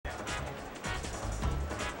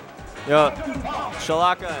Yo,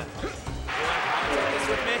 Shalaka, you want to commentate this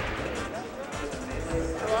with me?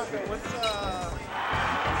 Shalaka, what's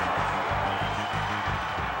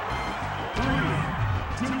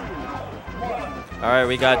All right,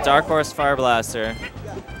 we got Darkhorse, Fireblaster.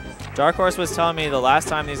 Darkhorse was telling me the last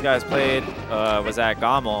time these guys played was at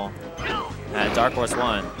Gommel, and Darkhorse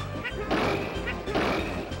won.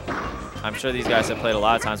 I'm sure these guys have played a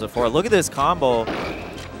lot of times before. Look at this combo.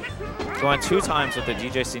 Going 2 times with the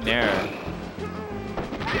DJC Nair.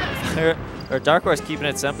 Or Darkhorse keeping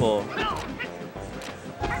it simple.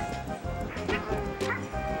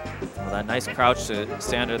 Well, that nice crouch to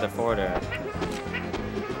stay under the forward air.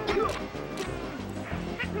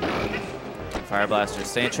 Fireblaster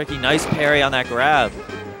staying tricky. Nice parry on that grab.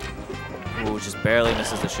 Ooh, just barely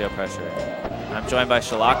misses the shield pressure. I'm joined by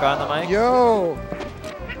Shalaka on the mic. Yo!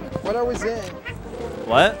 What are we seeing?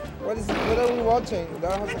 What? What are we watching?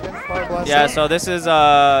 Darkhorse against Fireblaster? Yeah, so this is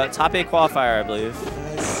top 8 qualifier, I believe.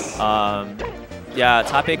 Nice. Yeah,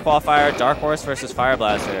 top 8 qualifier, Darkhorse versus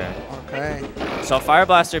Fireblaster. Okay. So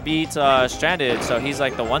Fireblaster beat Stranded, so he's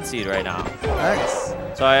like the 1 seed right now. Nice.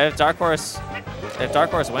 So if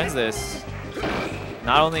Darkhorse wins this,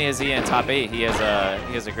 not only is he in top 8, he has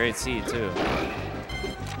a great seed too.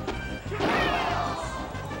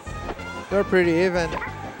 They're pretty even.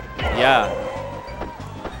 Yeah.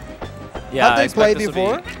 Yeah. Have they played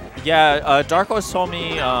before? Yeah. Darkhorse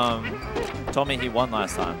told me he won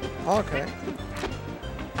last time. Okay.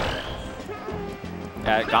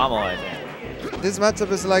 At Gommel, I think. This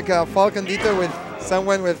matchup is like a Falcon Dito with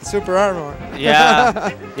someone with super armor.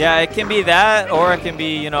 Yeah. Yeah, it can be that, or it can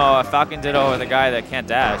be, you know, a Falcon Ditto with a guy that can't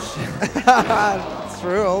dash. It's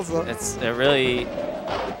true also. It really,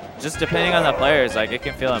 just depending on the players, like it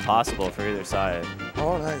can feel impossible for either side.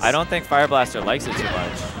 Oh, nice. I don't think Fireblaster likes it too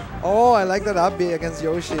much. Oh, I like that up B against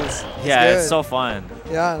Yoshi's. Yeah, good. it's so fun.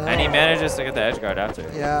 Yeah, I know. And he manages to get the edge guard after.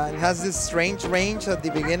 Yeah, and has this strange range at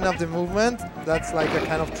the beginning of the movement. That's like a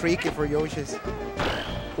kind of tricky for Yoshi's.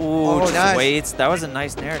 Ooh, just nice. waits. That was a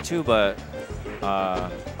nice nair too, but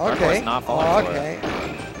Darkhorse not falling for it.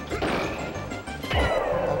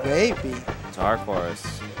 Oh, baby. Darkhorse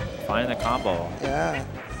finding the combo. Yeah.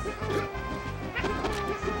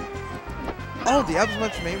 Oh, the up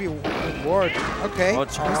smash maybe would work. Okay. Oh,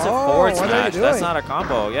 tries to forward what are you smash. That's doing? not a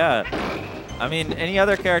combo. Yeah. I mean, any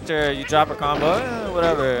other character, you drop a combo,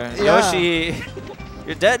 whatever. Yeah. Yoshi,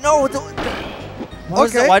 you're dead. No.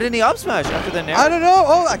 Why didn't he up smash after the nair? I don't know.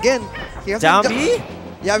 Oh, again. He has Down B?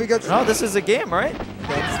 Yeah, because No, this is a game, right?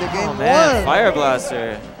 that's the game Oh man, one.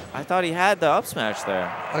 Fireblaster. I thought he had the up smash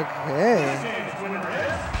there. Okay.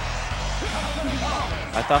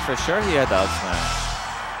 I thought for sure he had the up smash.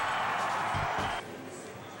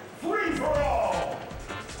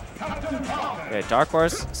 Okay,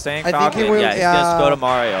 Darkhorse saying I think Falcon. he will, Yeah, he's gonna go to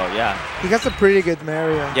Mario. Yeah. He has a pretty good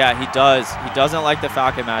Mario. Yeah, he does. He doesn't like the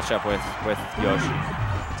Falcon matchup with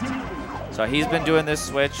Yoshi. So he's been doing this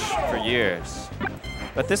switch for years.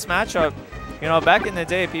 But this matchup, you know, back in the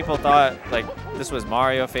day, people thought like this was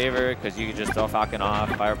Mario favorite because you could just throw Falcon off,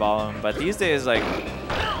 fireball him. But these days, like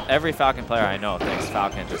every Falcon player I know thinks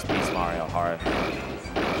Falcon just beats Mario hard.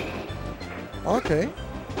 Okay.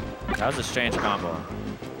 That was a strange combo.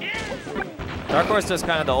 Darkhorse does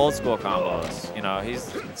kind of the old school combos. You know,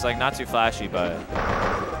 it's like not too flashy, but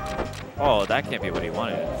oh, that can't be what he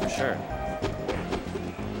wanted for sure.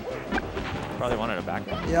 Probably wanted a back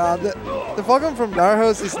one. Yeah, the Falcon from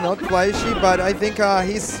Darkhorse is not flashy, but I think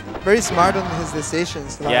he's very smart on his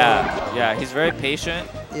decisions. Like, Yeah, he's very patient.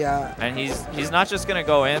 Yeah. And he's not just gonna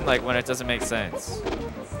go in like when it doesn't make sense.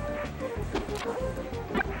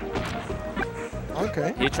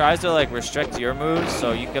 Okay. He tries to like restrict your moves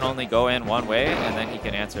so you can only go in one way and then he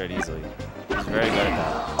can answer it easily. He's very good at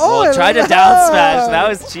that. Oh, well, tried to down smash. That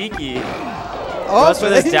was cheeky. Oh, Goes for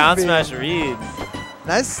this down smash read.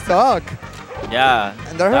 Nice stock. Yeah,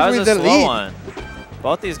 And that Darkhorse was with a the slow lead. one.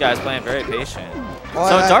 Both these guys playing very patient. Oh,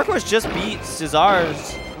 so Darkhorse just beat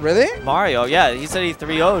Cesar's Really? Mario. Yeah, he said he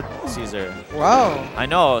 3-0'd Caesar. Wow. I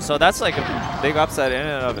know, so that's like a big upset in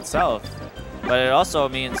and of itself. But it also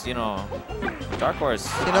means, you know, Darkhorse,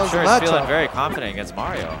 I'm sure is feeling very confident against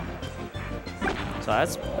Mario. So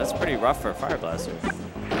that's pretty rough for Fireblaster.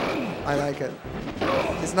 I like it.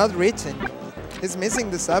 He's not reaching. He's missing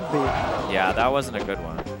the sub B. Yeah, that wasn't a good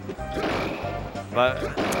one. But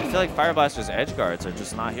I feel like Fireblaster's edge guards are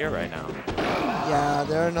just not here right now. Yeah,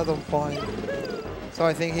 they're not on point. So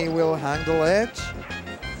I think he will handle edge.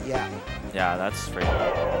 Yeah. Yeah, that's pretty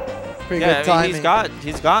good timing.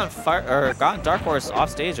 He's gotten Darkhorse off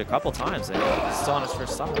stage a couple times and he's still on his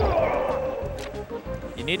first stock.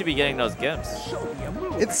 You need to be getting those gimps.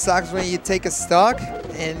 It sucks when you take a stock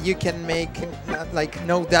and you can make like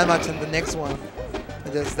no damage on the next one.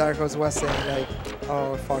 And just Darkhorse was saying like,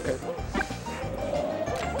 oh fuck it.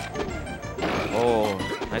 Oh,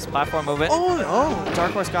 nice platform movement. Oh no!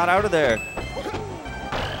 Darkhorse got out of there.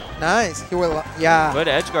 Nice. He will. Yeah. Good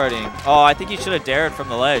edge guarding. Oh, I think he should have dared from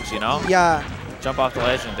the ledge. You know? Yeah. Jump off the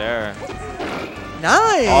ledge and dare.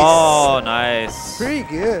 Nice. Oh, nice. Pretty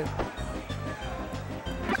good.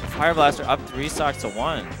 Fireblaster up 3 stocks to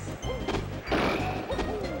 1.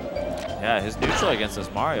 Yeah, his neutral against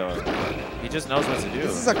this Mario. He just knows what to do.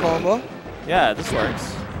 This is a combo. Yeah, this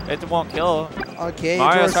works. It won't kill. Okay.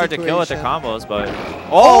 Mario's hard to kill with the combos, but...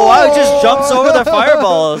 Oh, wow, he just jumps over the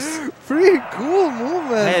fireballs. Pretty cool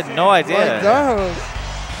movement. I had no idea. Like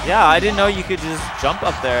Darkhorse. Yeah, I didn't know you could just jump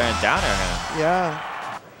up there and down air him. Yeah.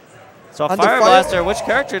 So Fireblaster, which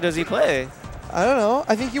character does he play? I don't know.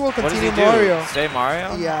 I think he will continue what does he Mario. Do? Stay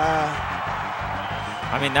Mario? Yeah.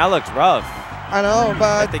 I mean, that looked rough. I know,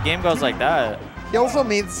 but if the game goes like that. He also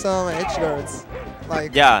made some edge guards.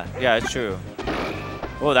 Like. Yeah, it's true.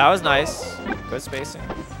 Oh, that was nice. Good spacing.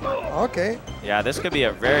 Okay. Yeah, this could be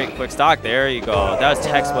a very quick stock. There you go. That was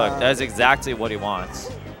textbook. That is exactly what he wants.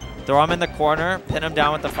 Throw him in the corner, pin him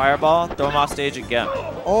down with the fireball, throw him off stage again.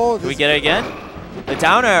 Oh, do we get it again? The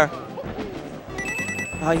down air.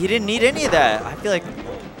 He didn't need any of that. I feel like...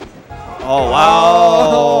 Oh,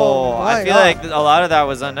 wow. I feel like a lot of that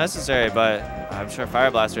was unnecessary, but I'm sure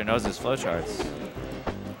Fireblaster knows his flowcharts.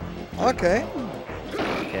 Okay.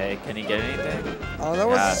 Okay, can he get anything? Oh, that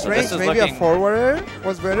was strange. So maybe a forwarder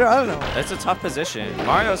was better. I don't know. It's a tough position.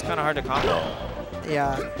 Mario's kind of hard to combo.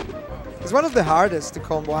 Yeah. It's one of the hardest to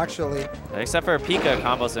combo, actually. Except for Pika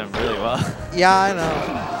combos him really well. Yeah, I know.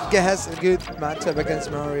 Pika has a good matchup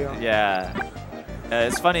against Mario. Yeah.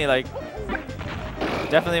 It's funny, like,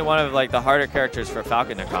 definitely one of like the harder characters for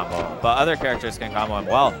Falcon to combo, but other characters can combo him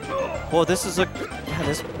well. Oh, this is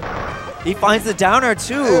he finds the downer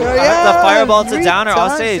too. The fireball to downer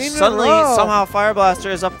off stage. Suddenly, somehow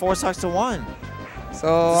Fireblaster is up 4 stocks to 1.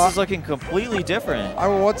 So this is looking completely different.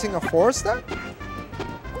 Are we watching a 4-stack?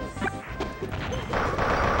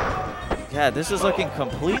 Yeah, this is looking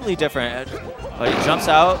completely different. But he jumps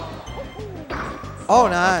out. Oh,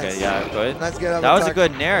 nice. Okay, yeah, good. Nice get up that was a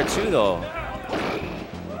good nair too, though.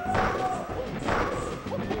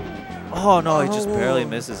 Oh no, he just barely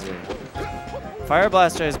misses it.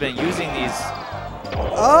 Fireblaster has been using these.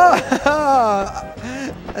 Oh,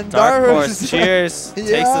 and Darkhorse cheers, takes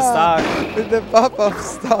the stock. With the pop-up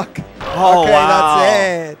stock. Oh, okay, wow.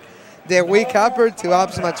 That's it. The weak upper to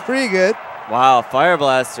up smash, pretty good. Wow,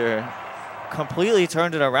 Fireblaster completely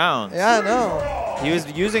turned it around. Yeah, I know. He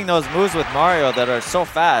was using those moves with Mario that are so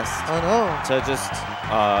fast. I know. To just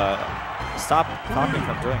stop Falcon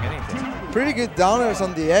from doing anything. Pretty good downers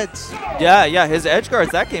on the edge. Yeah, his edge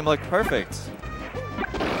guards, that game looked perfect.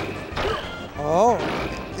 Oh,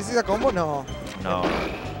 is this a combo? No. No.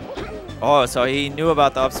 Oh, so he knew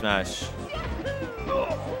about the up smash.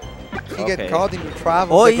 He get caught in the trap.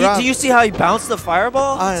 Oh, do you see how he bounced the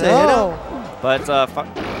fireball to hit him? But,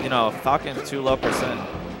 you know, Falcon too low %.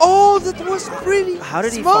 Oh, that was pretty How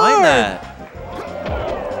did he smart. find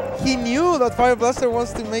that? He knew that Fireblaster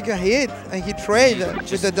wants to make a hit, and he traded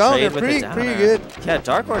with the downer. Pretty good. Yeah,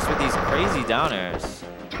 Darkhorse with these crazy downers.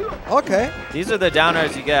 Okay. These are the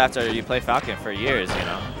downers you get after you play Falcon for years, you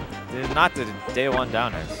know. They're not the day one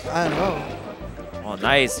downers. I know. Oh,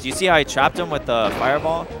 nice. Do you see how he trapped him with the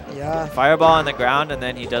fireball? Yeah. Fireball on the ground, and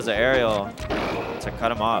then he does an aerial to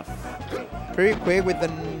cut him off. Pretty quick with the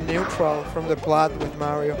neutral from the plat with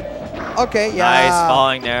Mario. Okay, yeah. Nice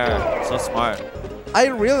falling there. So smart. I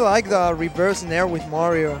really like the reverse nair with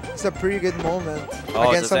Mario. It's a pretty good moment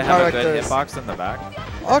against some characters. Have a good hitbox in the back?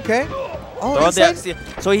 Okay. Oh,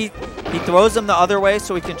 so he throws him the other way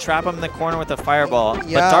so he can trap him in the corner with a fireball.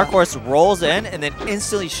 Yeah. But Darkhorse rolls in and then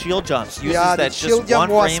instantly shield jumps. Uses that just one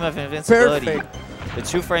frame of invincibility. Perfect. The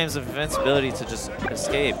 2 frames of invincibility to just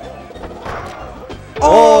escape.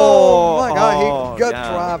 Oh my god, he got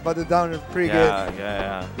trapped, but the down is pretty good.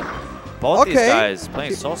 Yeah. Both these guys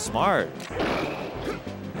playing so smart.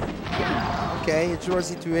 Okay, it's your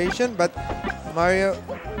situation, but Mario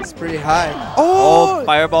is pretty high. Oh,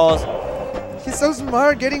 fireballs. He's so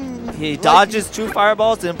smart getting... He dodges 2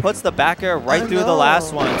 fireballs and puts the back air right through the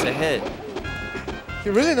last one to hit.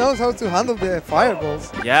 He really knows how to handle the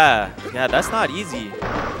fireballs. Yeah, that's not easy.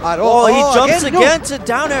 At all. Oh, he jumps again to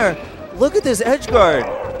down air. Look at this edge guard.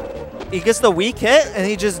 He gets the weak hit and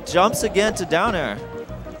he just jumps again to down air.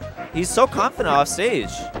 He's so confident off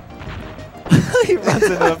stage. He runs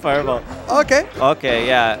into the fireball. Okay. Okay,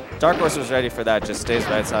 yeah. Darkhorse was ready for that. Just stays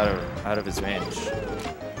right out of his range.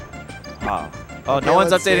 Wow. Oh, no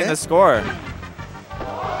one's updating the score.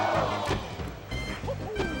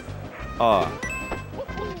 Oh.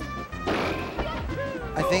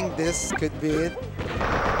 I think this could be it.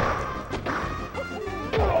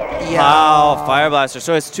 Yeah. Wow, Fireblaster.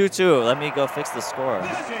 So it's 2-2. Let me go fix the score.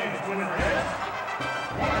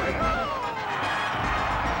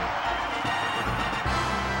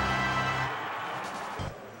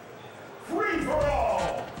 Free for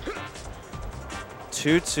all.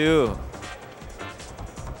 2-2.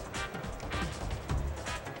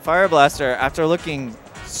 Fireblaster, after looking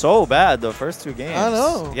so bad the first 2 games. I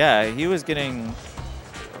know. Yeah, he was getting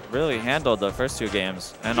really handled the first 2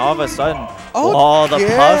 games. And all of a sudden,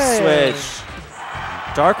 the puff switch.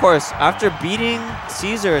 Darkhorse, after beating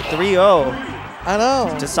Caesar 3-0, I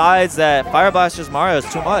know. decides that Fireblaster's Mario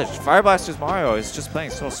is too much. Fireblaster's Mario is just playing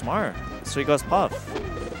so smart. So he goes puff.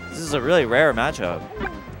 This is a really rare matchup.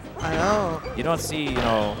 I know. You don't see, you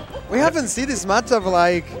know. We haven't seen this matchup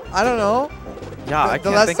like, I don't know. Yeah, I The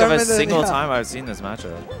can't last think of a tournament, single yeah. time I've seen this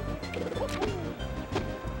matchup.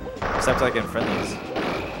 Except like in friendlies.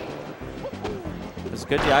 It's a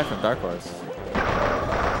good DI from Darkhorse.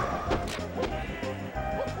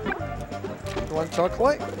 You want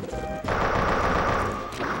chocolate?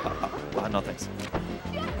 No thanks.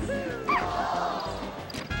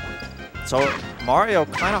 So Mario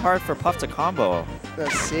kind of hard for Puff to combo.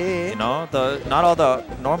 Let's see. You know, not all the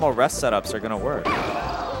normal rest setups are gonna work.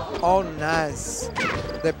 Oh, nice.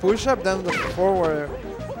 The push up, then the forward.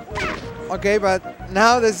 Okay, but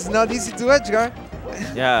now this is not easy to edge guard.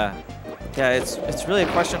 Yeah. Yeah, it's really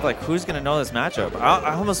a question of like who's gonna know this matchup.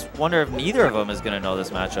 I almost wonder if neither of them is gonna know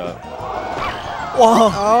this matchup.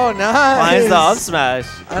 Whoa! Oh, nice. Finds the up smash.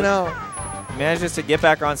 I know. Manages to get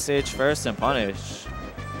back on stage first and punish.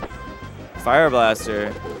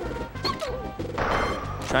 Fireblaster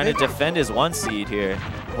trying to defend his 1 seed here.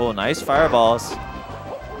 Oh, nice fireballs.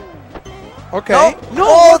 Okay. No,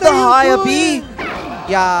 what the are you high up doing? B.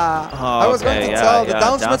 Yeah, Oh, I was going to tell. The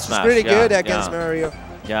down smash is pretty good against Mario.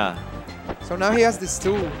 Yeah. So now he has this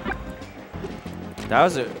too. That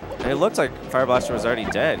was it. It looked like Fireblaster was already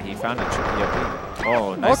dead. He found a tricky up B.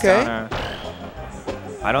 Oh, nice downer.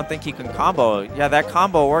 I don't think he can combo. Yeah, that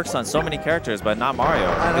combo works on so many characters, but not Mario.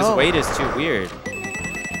 I His know. weight is too weird.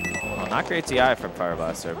 Well, not great DI from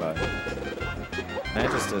Fireblaster, but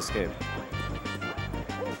manages to escape.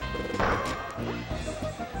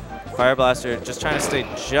 Fireblaster just trying to stay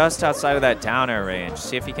just outside of that down air range.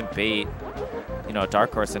 See if he can bait, you know,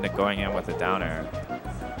 Darkhorse into going in with a down air.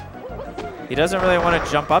 He doesn't really want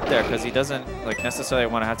to jump up there because he doesn't like necessarily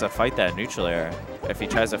want to have to fight that neutral air if he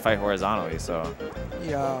tries to fight horizontally. So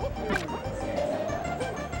Yeah.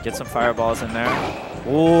 get some fireballs in there.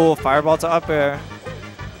 Ooh, fireball to up air.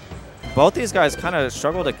 Both these guys kind of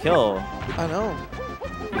struggle to kill. I know.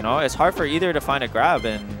 You know, it's hard for either to find a grab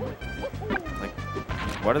and like,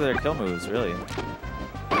 what are their kill moves really?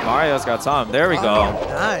 Mario's got some. There we go.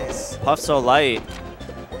 Nice. Puff so light.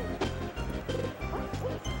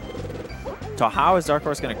 So how is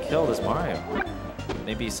Darkhorse going to kill this Mario?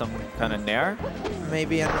 Maybe some kind of nair?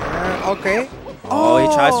 Maybe an air. Okay. Oh, he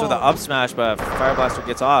tries for the up smash, but Fireblaster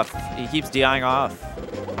gets off. He keeps DIing off.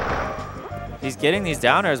 He's getting these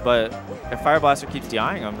downers, but if Fireblaster keeps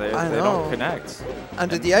DIing them, they don't connect.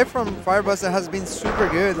 And the DI from Fireblaster has been super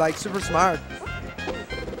good, like super smart.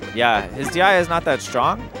 Yeah, his DI is not that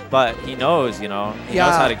strong, but he knows, you know, he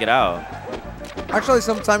knows how to get out. Actually,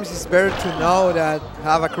 sometimes it's better to know that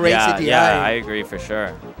have a crazy DI. Yeah, I agree for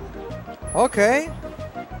sure. Okay.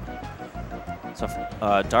 So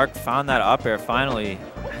Dark found that up air finally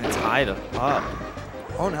and tied up.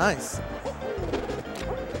 Oh, nice.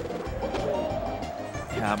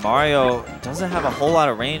 Yeah, Mario doesn't have a whole lot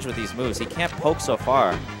of range with these moves. He can't poke so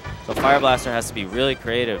far. So Fireblaster has to be really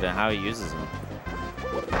creative in how he uses them.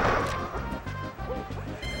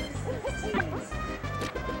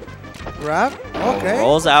 Grab. Okay.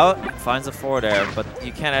 Rolls out, finds a forward air, but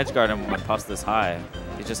you can't edge guard him when Puff's this high.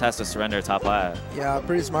 He just has to surrender top lat. Yeah,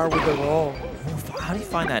 pretty smart with the roll. Ooh, how do you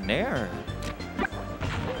find that nair?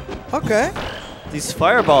 Okay. These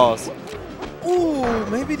fireballs. Ooh,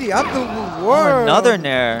 maybe the up will work. Oh, another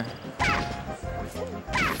nair.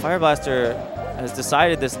 Fireblaster has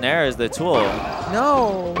decided this nair is the tool.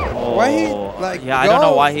 No. Oh, Why he like? yeah, I don't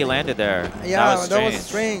know why he landed there. Yeah, that was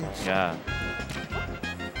strange. Yeah.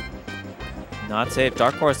 Not safe.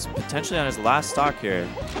 Darkhorse potentially on his last stock here.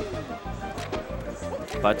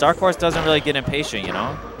 But Darkhorse doesn't really get impatient, you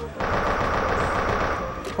know?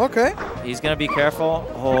 Okay. He's going to be careful.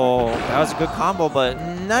 Oh, that was a good combo, but...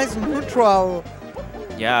 Nice neutral.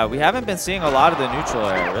 Yeah, we haven't been seeing a lot of the neutral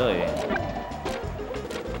air, really.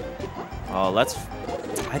 Oh, let's...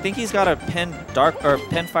 I think he's got to pin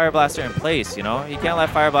Fireblaster in place, you know? He can't let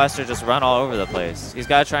Fireblaster just run all over the place. He's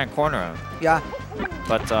got to try and corner him. Yeah.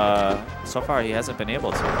 But so far, he hasn't been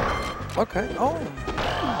able to. Okay. Oh.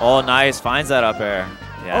 Oh, nice. Finds that up air.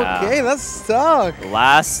 Yeah. Okay, that's stuck.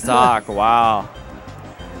 Last stock. Wow.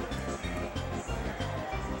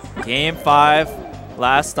 Game 5.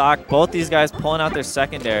 Last stock. Both these guys pulling out their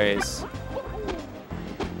secondaries.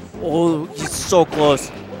 Oh, he's so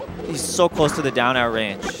close. He's so close to the down air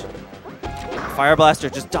range.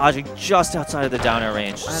 Fireblaster just dodging just outside of the down air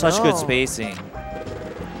range. Such good spacing.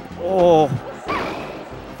 Oh.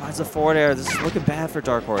 Finds a forward air. This is looking bad for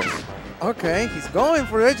Darkhorse. Okay, he's going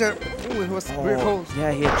for it. Ooh, he was very close.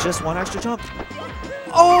 Yeah, he had just one extra jump.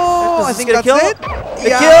 Oh, I think that's it.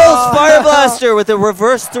 It kills Fireblaster with a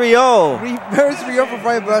reverse 3-0. Reverse 3-0 for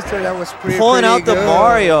Fireblaster. That was Pulling out the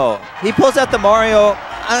Mario. He pulls out the Mario,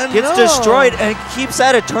 gets destroyed, and keeps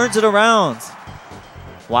at it, turns it around.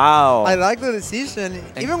 Wow. I like the decision.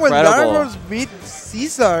 Incredible. Even when Darkhorse beat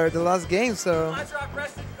Caesar the last game, so.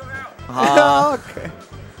 Okay.